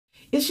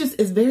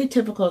it's very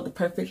typical of the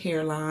perfect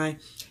hairline.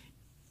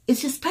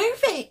 It's just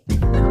perfect.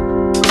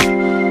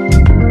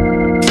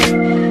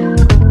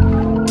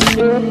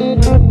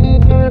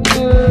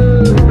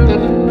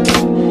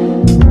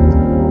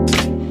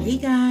 Hey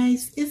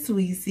guys, it's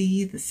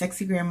Weezy, the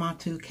Sexy Grandma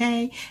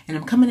 2K, and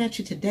I'm coming at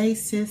you today,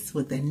 sis,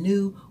 with a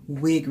new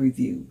wig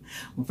review.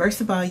 Well, first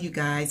of all, you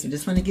guys, I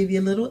just want to give you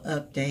a little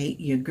update.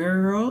 Your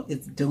girl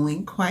is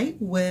doing quite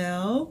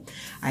well.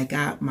 I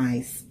got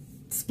my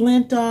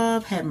splint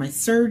off, had my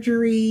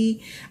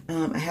surgery.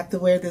 I have to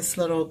wear this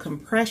little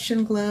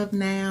compression glove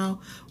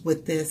now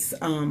with this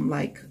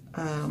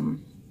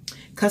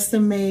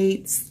custom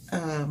made,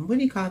 what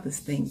do you call this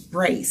thing?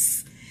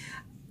 Brace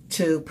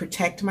to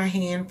protect my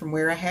hand from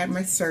where I had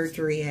my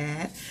surgery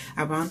at.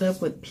 I wound up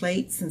with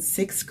plates and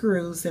 6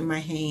 screws in my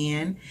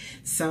hand.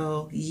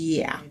 So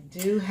yeah, I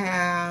do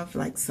have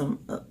like some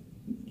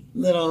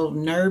little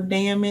nerve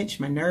damage.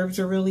 My nerves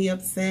are really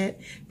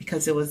upset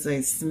because it was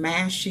a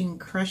smashing,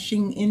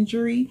 crushing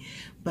injury.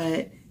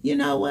 But you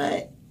know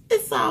what?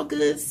 It's all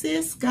good,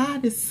 sis.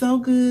 God is so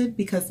good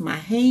because my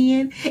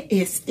hand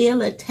is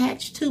still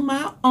attached to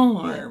my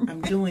arm.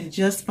 I'm doing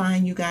just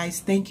fine, you guys.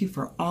 Thank you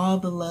for all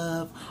the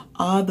love,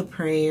 all the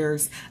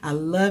prayers. I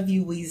love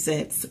you,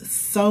 Weezettes,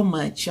 so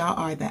much. Y'all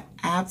are the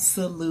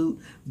absolute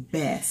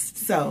best.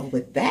 So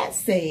with that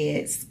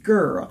said,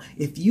 girl,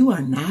 if you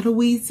are not a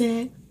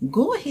Weezette,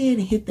 go ahead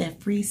and hit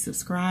that free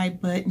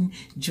subscribe button.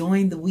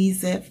 Join the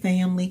Weezette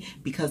family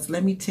because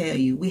let me tell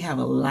you, we have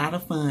a lot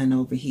of fun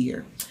over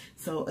here.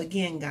 So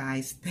again,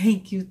 guys,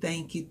 thank you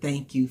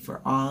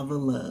for all the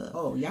love.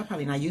 Oh, y'all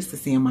probably not used to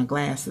seeing my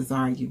glasses,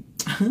 are you?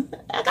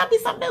 I got me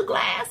some new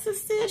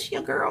glasses, sis.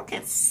 Your girl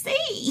can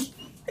see.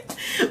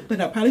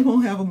 But I probably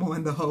won't have them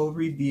on the whole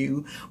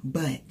review.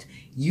 But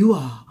you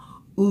all,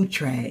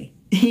 Outre,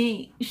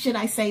 should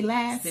I say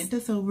last, sent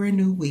us over a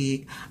new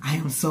wig. I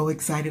am so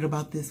excited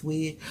about this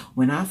wig.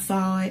 When I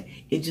saw it,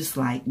 it just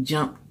like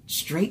jumped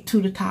straight to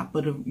the top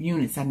of the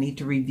units I need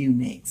to review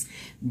next.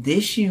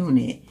 This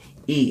unit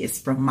is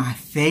from my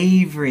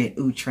favorite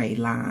Outre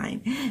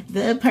line,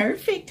 the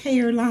Perfect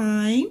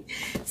Hairline.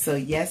 So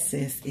yes,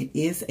 sis, it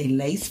is a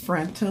lace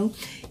frontal.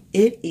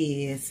 It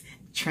is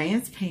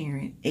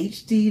transparent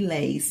HD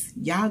lace.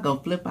 Y'all go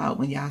flip out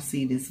when y'all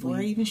see this. Before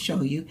I even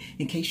show you,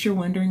 in case you're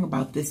wondering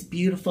about this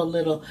beautiful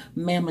little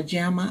mama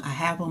jamma I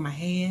have on my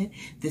head,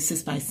 this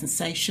is by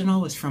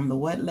Sensational. It's from the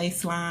What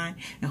Lace line,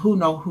 and who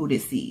know who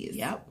this is?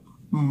 Yep,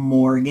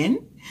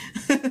 Morgan.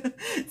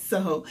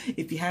 So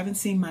if you haven't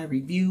seen my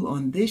review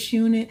on this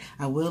unit,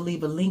 I will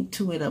leave a link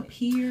to it up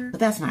here,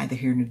 but that's neither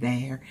here nor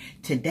there.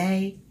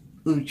 Today,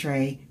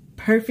 Outre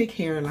Perfect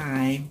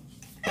Hairline,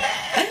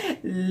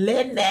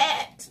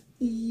 LINETTE.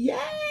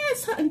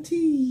 Yes,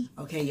 hunty.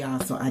 Okay,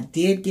 y'all, so I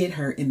did get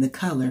her in the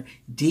color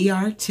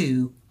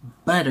DR2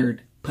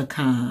 Buttered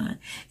Pecan.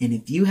 And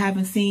if you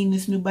haven't seen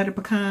this new Buttered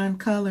Pecan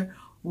color,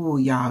 oh,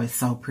 y'all, it's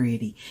so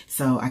pretty.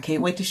 So I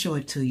can't wait to show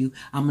it to you.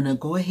 I'm going to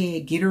go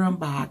ahead, get her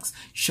unboxed,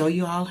 show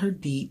you all her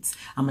deets.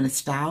 I'm going to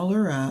style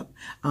her up.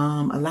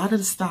 A lot of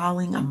the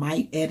styling I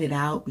might edit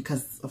out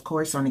because, of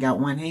course, I only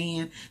got one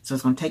hand. So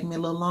it's going to take me a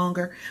little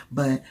longer.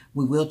 But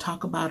we will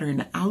talk about her in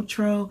the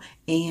outro,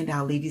 and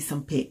I'll leave you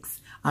some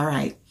pics. All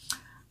right.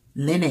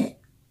 LINETTE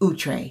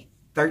Outre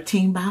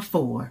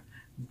 13x4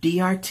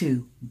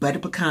 DR2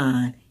 Buttered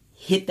Pecan.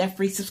 Hit that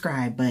free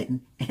subscribe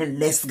button and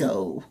let's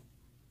go.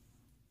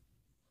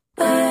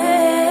 Where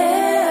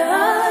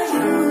are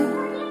you?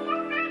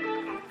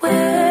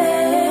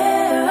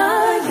 Where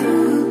are you?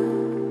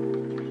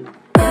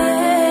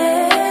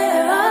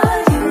 Where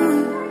are you?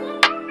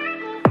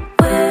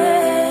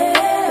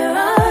 Where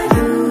are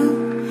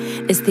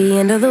you? It's the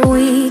end of the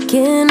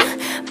weekend,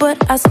 but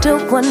I still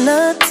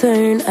wanna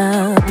turn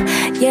up.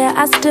 Yeah,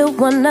 I still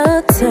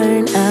wanna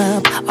turn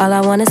up. All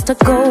I want is to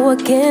go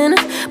again,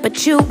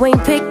 but you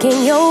ain't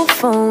picking your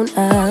phone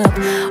up.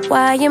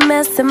 Why you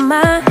messing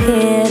my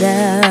head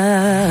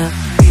up?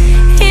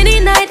 Any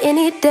night,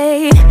 any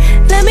day,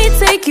 let me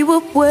take you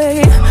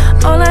away.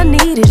 All I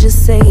need is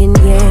just saying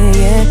yeah,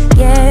 yeah,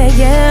 yeah,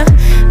 yeah.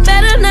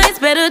 Better nights,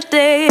 better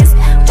days,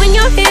 when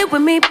you're here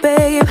with me,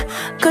 babe.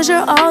 Cause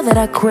you're all that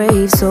I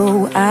crave,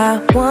 so I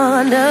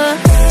wonder,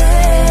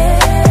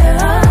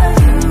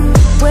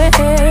 where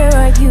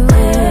are you?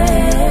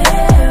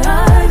 Where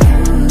are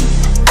you?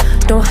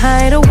 Don't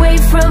hide away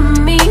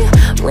from me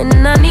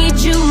when I need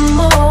you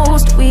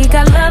most. We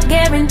got love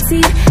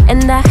guaranteed,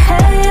 and I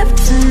have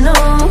to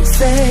know.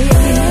 Say,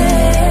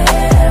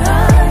 where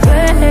are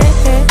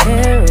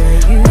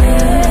you?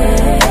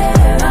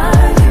 Where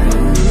are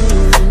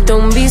you?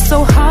 Don't be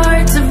so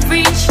hard to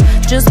reach.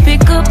 Just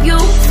pick up your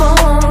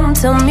phone.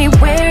 Tell me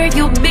where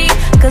you'll be,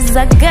 cause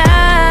I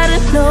gotta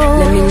know.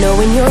 Let me know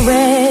when you're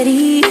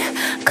ready,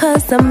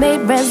 cause I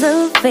made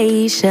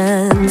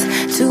reservations.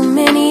 Too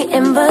many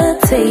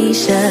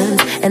invitations,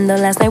 and the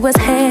last night was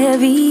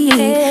heavy.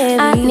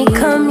 I need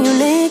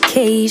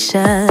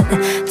communication.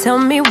 Tell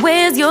me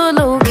where's your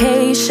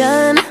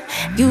location.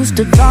 Used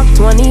to talk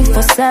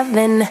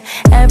 24/7,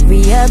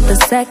 every other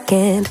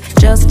second,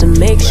 just to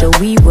make sure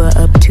we were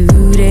up to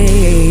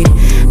date.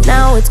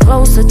 Now it's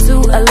closer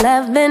to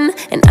 11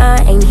 and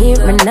I ain't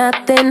hearing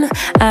nothing.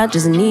 I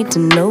just need to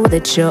know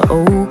that you're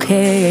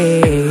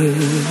okay.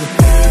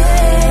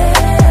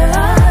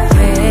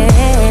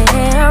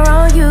 Where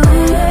are you?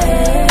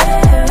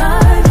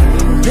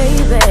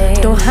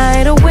 Baby, don't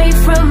hide away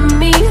from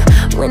me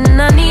when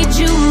I need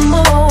you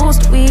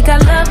most. We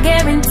got love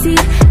guaranteed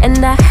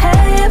and I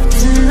have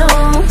to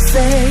know.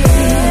 Say,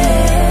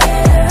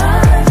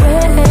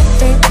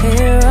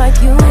 where are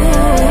you?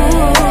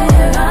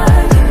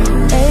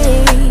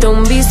 Hey,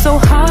 don't be so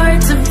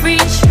hard to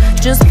reach.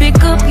 Just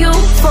pick up your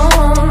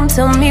phone.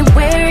 Tell me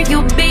where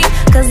you'll be,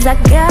 cause I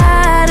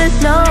gotta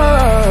know.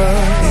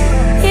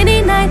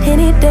 Any night,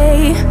 any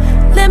day,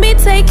 let me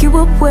take you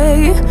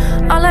away.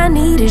 All I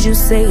need is you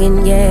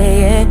saying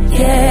yeah,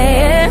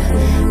 yeah,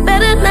 yeah.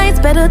 Better nights,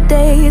 better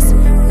days,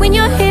 when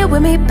you're here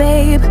with me,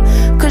 babe.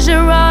 Cause you're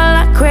all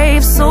I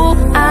crave, so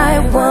I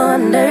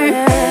wonder,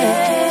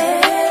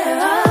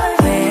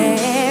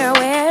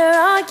 where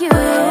are you?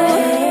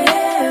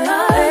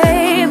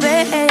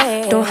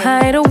 Baby, don't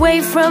hide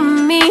away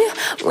from me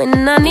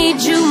when I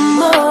need you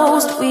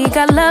most. We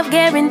got love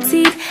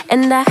guaranteed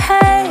and I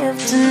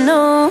have to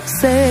know.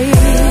 Say,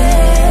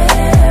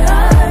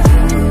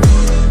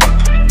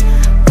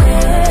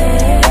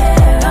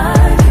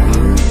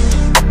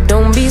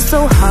 don't be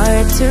so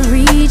hard to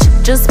reach.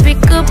 Just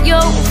pick up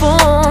your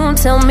phone.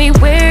 Tell me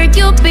where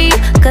you'll be,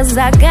 cause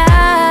I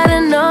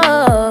gotta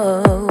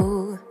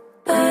know.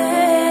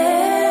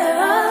 Where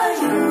are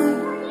you?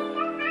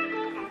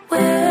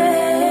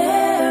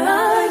 Where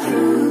are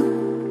you?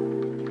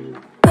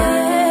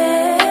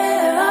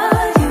 Where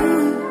are you?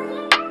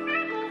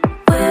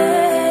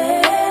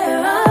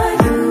 Where are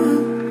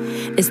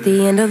you? It's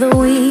the end of the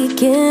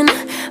weekend,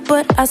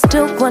 but I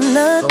still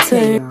wanna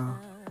turn. Y'all,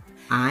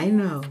 I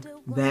know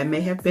that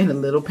may have been a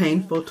little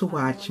painful to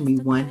watch me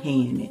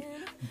one-handed,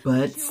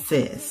 but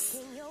sis,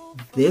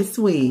 this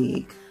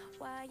wig,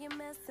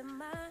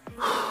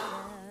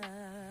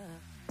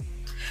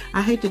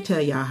 I hate to tell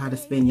y'all how to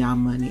spend y'all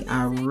money.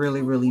 I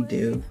really, really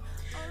do.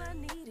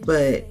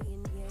 But,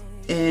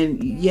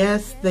 and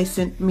yes, they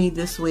sent me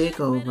this wig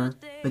over,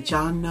 but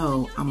y'all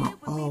know I'ma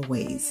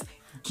always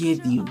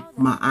give you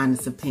my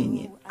honest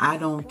opinion. I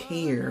don't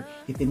care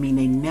if it mean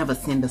they never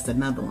send us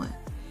another one.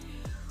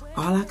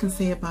 All I can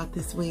say about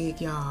this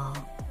wig, y'all,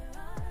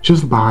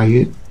 just buy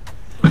it.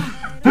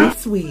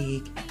 This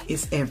wig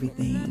is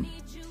everything.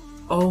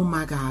 Oh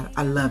my God,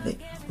 I love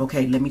it.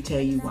 Okay, let me tell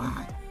you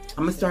why.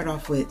 I'm gonna start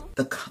off with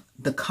the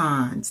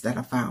cons that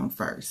I found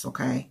first,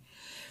 okay?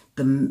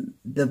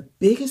 The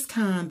biggest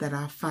con that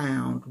I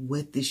found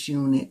with this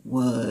unit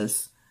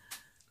was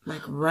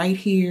like right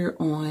here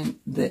on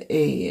the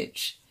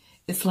edge.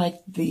 It's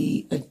like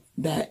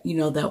that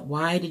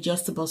wide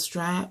adjustable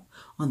strap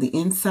on the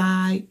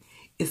inside.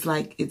 It's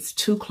like it's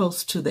too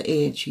close to the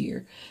edge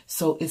here.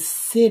 So it's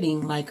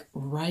sitting like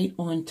right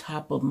on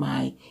top of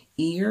my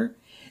ear.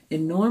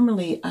 And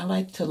normally I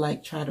like to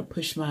try to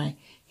push my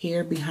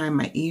hair behind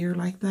my ear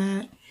like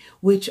that,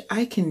 which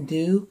I can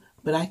do,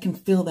 but I can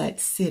feel that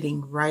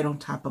sitting right on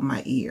top of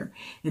my ear.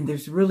 And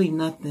there's really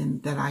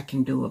nothing that I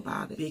can do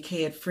about it. Big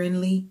head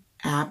friendly?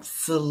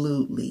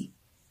 Absolutely.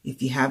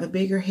 If you have a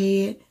bigger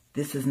head,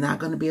 this is not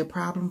going to be a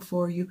problem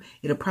for you.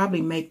 It'll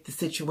probably make the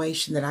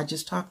situation that I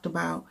just talked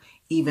about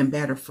even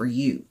better for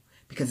you,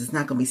 because it's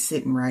not going to be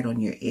sitting right on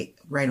your ear.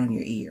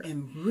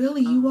 And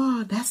really, you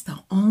all, that's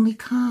the only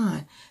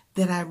con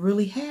that I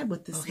really had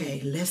with this. Okay,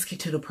 let's get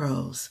to the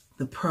pros.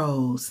 The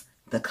pros: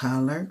 the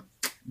color,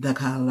 the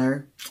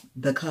color,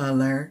 the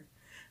color,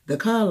 the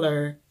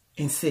color.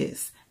 And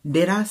sis,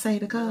 did I say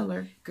the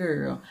color?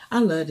 Girl, I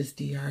love this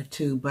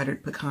DR2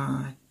 Buttered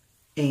Pecan.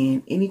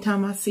 And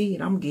anytime I see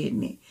it, I'm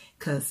getting it,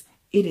 because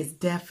it is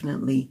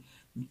definitely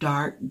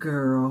dark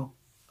girl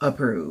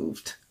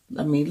approved.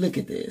 I mean, look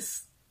at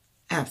this.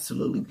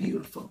 Absolutely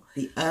beautiful.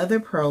 The other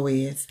pro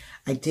is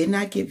I did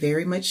not get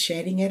very much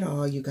shedding at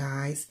all, you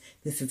guys.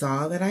 This is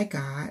all that I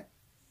got.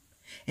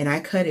 And I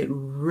cut it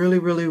really,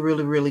 really,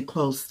 really, really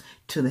close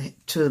to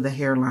the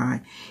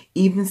hairline.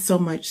 Even so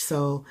much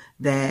so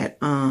that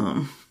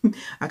I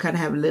kind of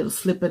have a little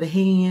slip of the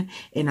hand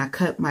and I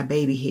cut my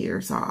baby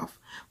hairs off.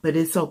 But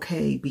it's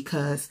okay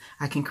because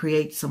I can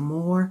create some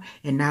more.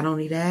 And not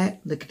only that,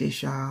 look at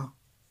this, y'all.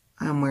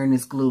 I'm wearing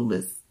this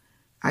glueless.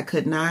 I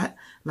could not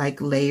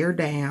layer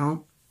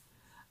down.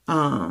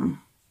 Well,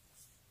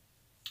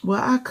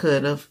 I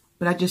could have,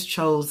 but I just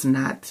chose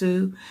not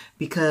to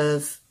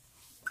because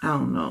I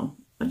don't know.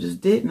 I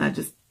just didn't. I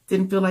just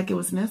didn't feel like it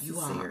was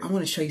necessary. I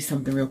want to show you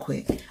something real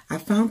quick. I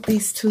found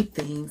these two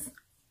things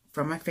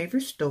from my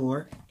favorite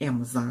store,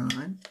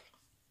 Amazon.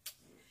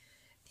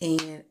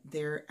 And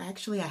they're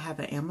actually, I have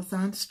an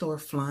Amazon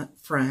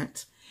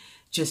storefront.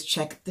 Just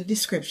check the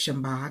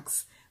description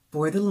box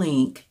for the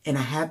link. And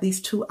I have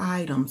these two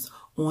items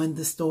on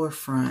the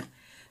storefront.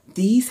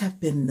 These have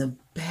been the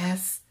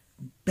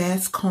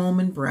best comb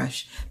and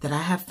brush that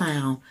I have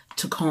found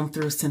to comb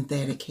through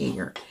synthetic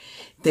hair.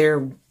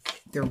 They're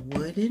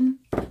wooden,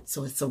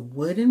 so it's a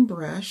wooden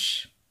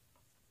brush.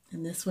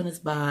 And this one is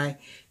by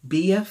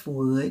BF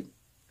Wood.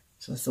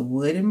 So it's a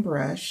wooden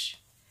brush.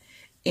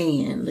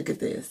 And look at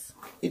this.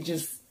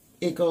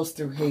 It goes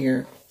through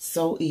hair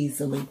so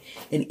easily.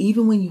 And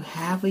even when you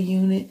have a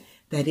unit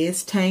that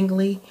is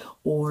tangly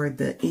or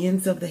the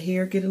ends of the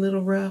hair get a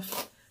little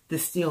rough,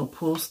 this still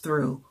pulls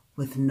through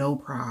with no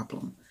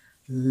problem.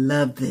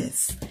 Love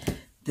this.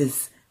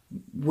 This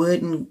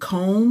wooden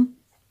comb.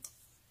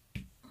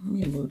 Let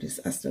me move this.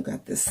 I still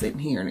got this sitting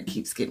here and it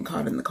keeps getting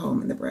caught in the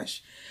comb and the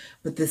brush.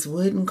 But this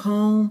wooden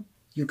comb,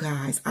 you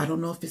guys, I don't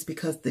know if it's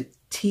because the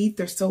teeth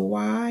are so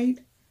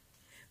wide,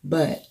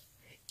 but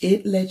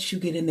it lets you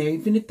get in there.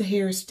 Even if the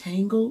hair is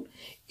tangled,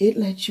 it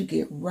lets you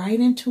get right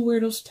into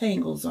where those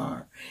tangles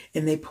are.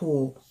 And they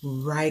pull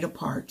right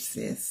apart,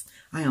 sis.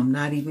 I am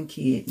not even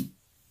kidding.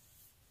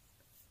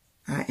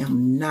 I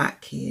am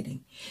not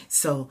kidding.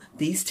 So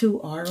these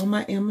two are on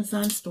my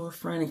Amazon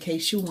storefront in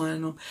case you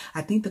want them.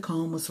 I think the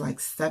comb was like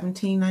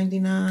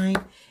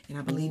 $17.99. And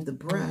I believe the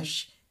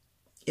brush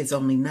is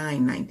only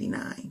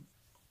 $9.99.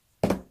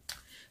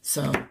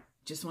 So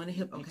just want to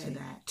hip me to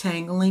that.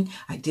 Tangling.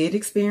 I did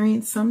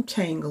experience some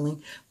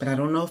tangling, but I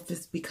don't know if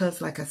it's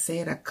because, like I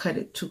said, I cut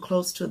it too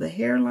close to the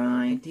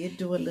hairline. I did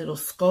do a little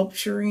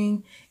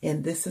sculpturing,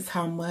 and this is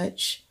how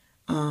much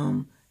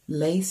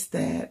lace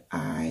that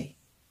I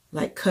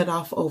like cut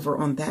off over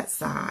on that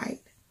side,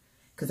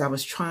 because I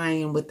was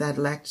trying with that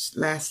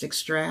elastic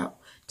strap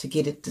to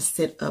get it to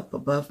sit up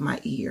above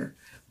my ear.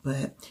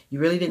 But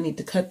you really didn't need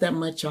to cut that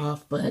much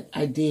off, but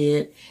I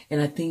did.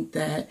 And I think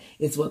that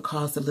is what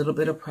caused a little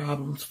bit of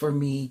problems for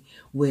me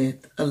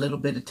with a little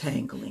bit of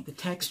tangling. The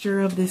texture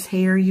of this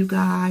hair, you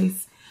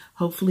guys,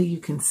 hopefully you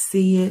can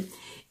see it.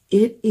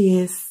 It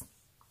is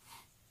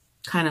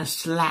kind of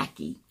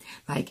slacky.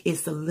 Like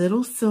it's a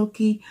little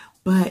silky,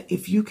 but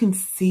if you can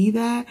see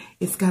that,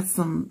 it's got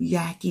some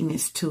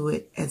yuckiness to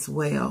it as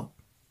well.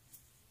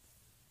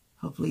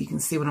 Hopefully you can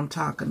see what I'm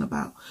talking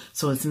about.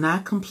 So it's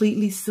not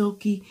completely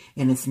silky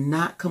and it's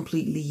not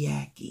completely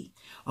yucky.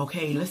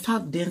 Okay, let's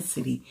talk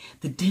density.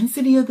 The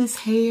density of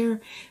this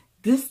hair,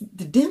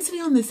 the density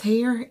on this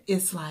hair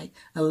is like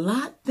a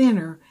lot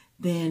thinner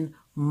than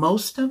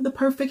most of the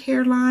perfect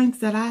hairlines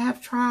that I have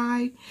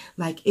tried.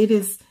 Like it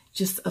is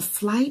just a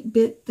slight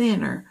bit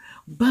thinner,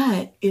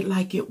 but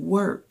it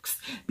works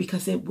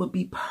because it would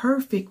be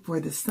perfect for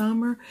the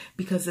summer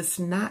because it's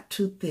not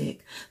too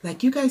thick.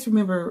 Like you guys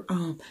remember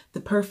the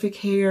perfect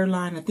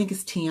hairline, I think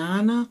it's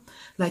Tiana.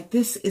 Like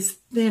this is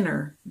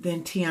thinner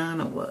than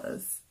Tiana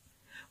was,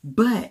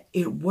 but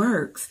it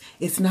works.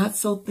 It's not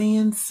so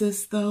thin,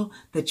 sis, though,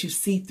 that you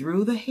see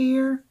through the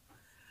hair,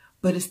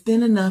 but it's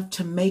thin enough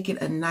to make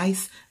it a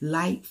nice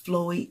light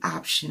flowy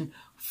option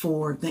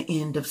for the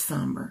end of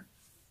summer,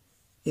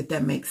 if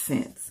that makes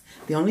sense.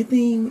 The only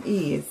thing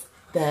is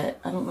that,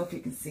 I don't know if you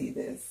can see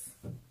this.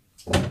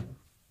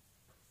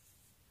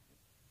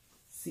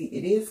 See,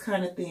 it is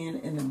kind of thin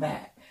in the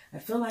back. I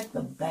feel like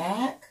the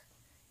back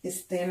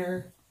is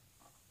thinner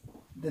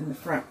than the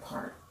front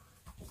part.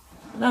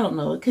 And I don't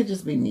know, it could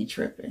just be me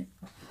tripping.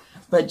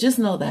 But just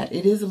know that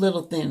it is a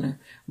little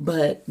thinner,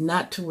 but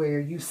not to where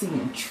you see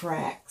in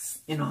tracks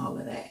and all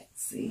of that,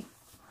 see?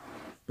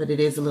 But it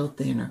is a little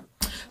thinner.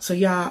 So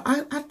y'all,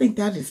 I think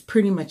that is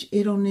pretty much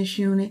it on this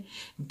unit.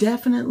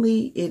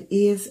 Definitely it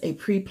is a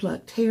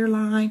pre-plucked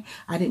hairline.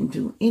 I didn't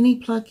do any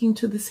plucking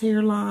to this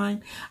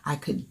hairline. I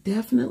could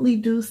definitely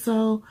do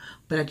so,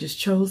 but I just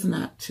chose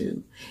not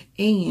to.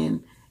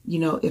 And, you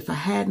know, if I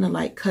hadn't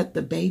like cut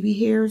the baby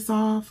hairs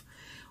off,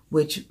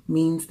 which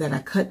means that I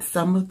cut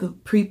some of the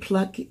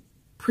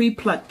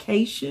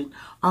pre-pluckation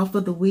off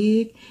of the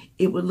wig,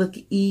 it would look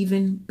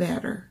even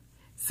better.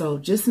 So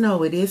just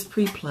know it is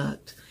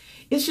pre-plucked.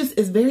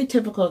 It's very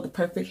typical of the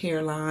perfect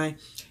hairline.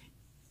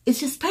 It's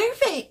just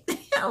perfect.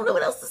 I don't know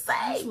what else to say.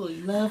 I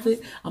absolutely love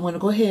it. I'm going to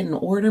go ahead and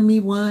order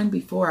me one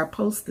before I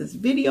post this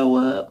video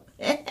up.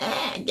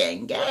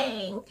 Gang,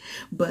 gang.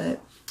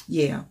 But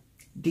yeah,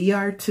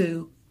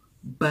 DR2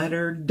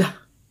 buttered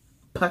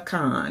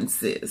pecan,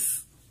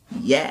 sis.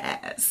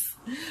 Yes.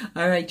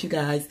 All right, you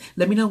guys.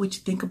 Let me know what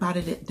you think about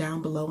it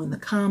down below in the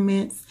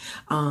comments.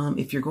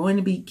 If you're going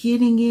to be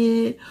getting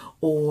it,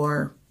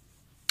 or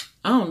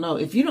I don't know.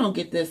 If you don't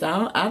get this,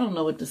 I don't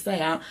know what to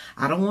say. I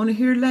don't want to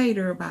hear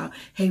later about,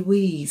 hey,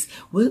 Weez,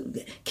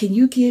 can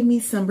you give me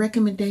some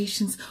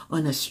recommendations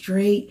on a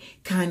straight,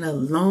 kind of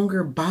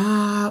longer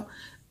bob?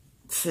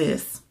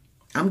 Sis,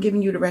 I'm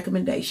giving you the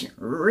recommendation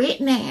right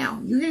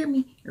now. You hear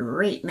me?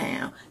 Right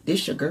now.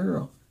 This your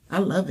girl. I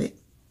love it.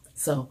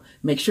 So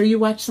make sure you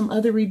watch some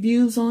other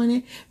reviews on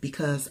it,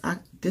 because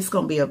this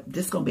gonna be a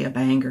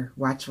banger.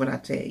 Watch what I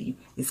tell you.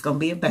 It's gonna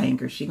be a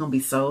banger. She's gonna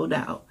be sold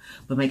out.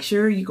 But make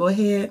sure you go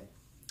ahead,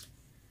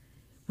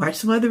 watch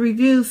some other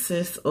reviews,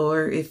 sis.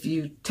 Or if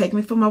you take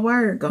me for my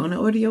word, go on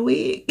and order your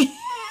wig.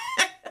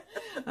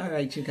 All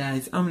right, you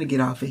guys, I'm gonna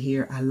get off of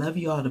here. I love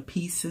you all to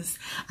pieces.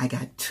 I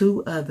got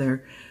 2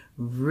 other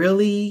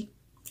really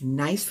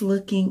nice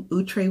looking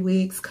outre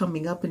wigs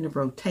coming up in the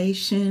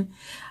rotation.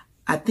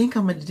 I think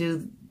I'm gonna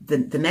do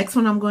the next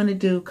one I'm going to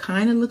do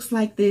kind of looks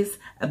like this.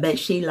 I bet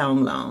she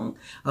long.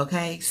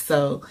 Okay,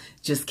 so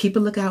just keep a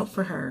lookout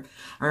for her.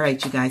 All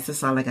right, you guys,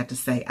 that's all I got to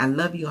say. I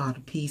love you all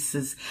to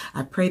pieces.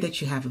 I pray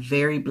that you have a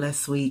very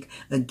blessed week.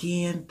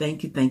 Again,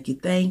 thank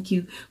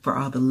you for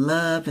all the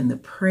love and the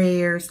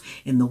prayers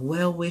and the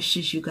well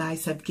wishes you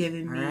guys have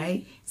given me. All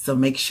right, so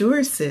make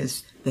sure,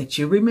 sis, that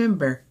you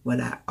remember what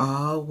I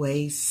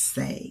always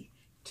say,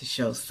 to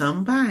show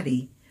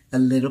somebody a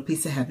little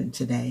piece of heaven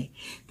today.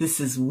 This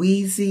is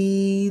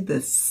Weezy,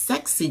 the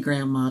sexy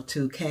grandma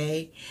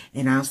 2K,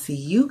 and I'll see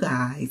you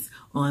guys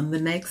on the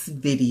next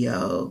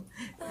video.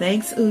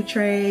 Thanks,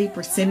 Outre,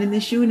 for sending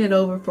this unit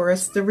over for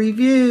us to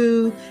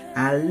review.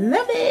 I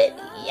love it.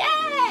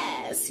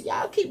 Yes,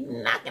 y'all keep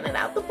knocking it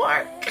out the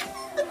park.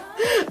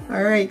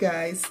 All right,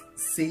 guys,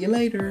 see you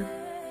later.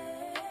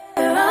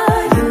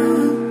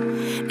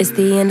 It's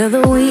the end of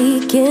the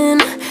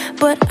weekend,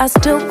 but I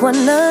still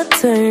wanna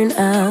turn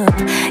up.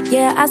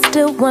 Yeah, I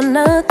still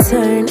wanna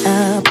turn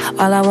up.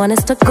 All I want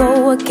is to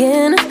go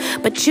again,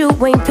 but you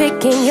ain't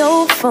picking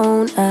your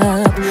phone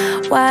up.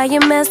 Why you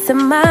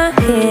messing my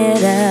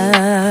head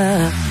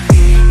up?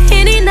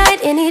 Any night,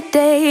 any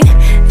day,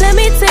 let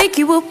me take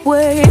you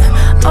away.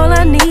 All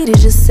I need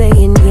is just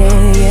saying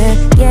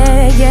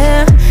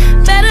yeah.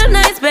 Better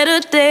nights, better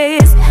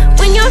days,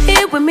 when you're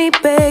here with me,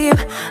 babe.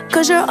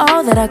 'Cause you're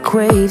all that I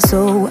crave,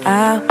 so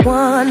I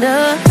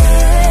wonder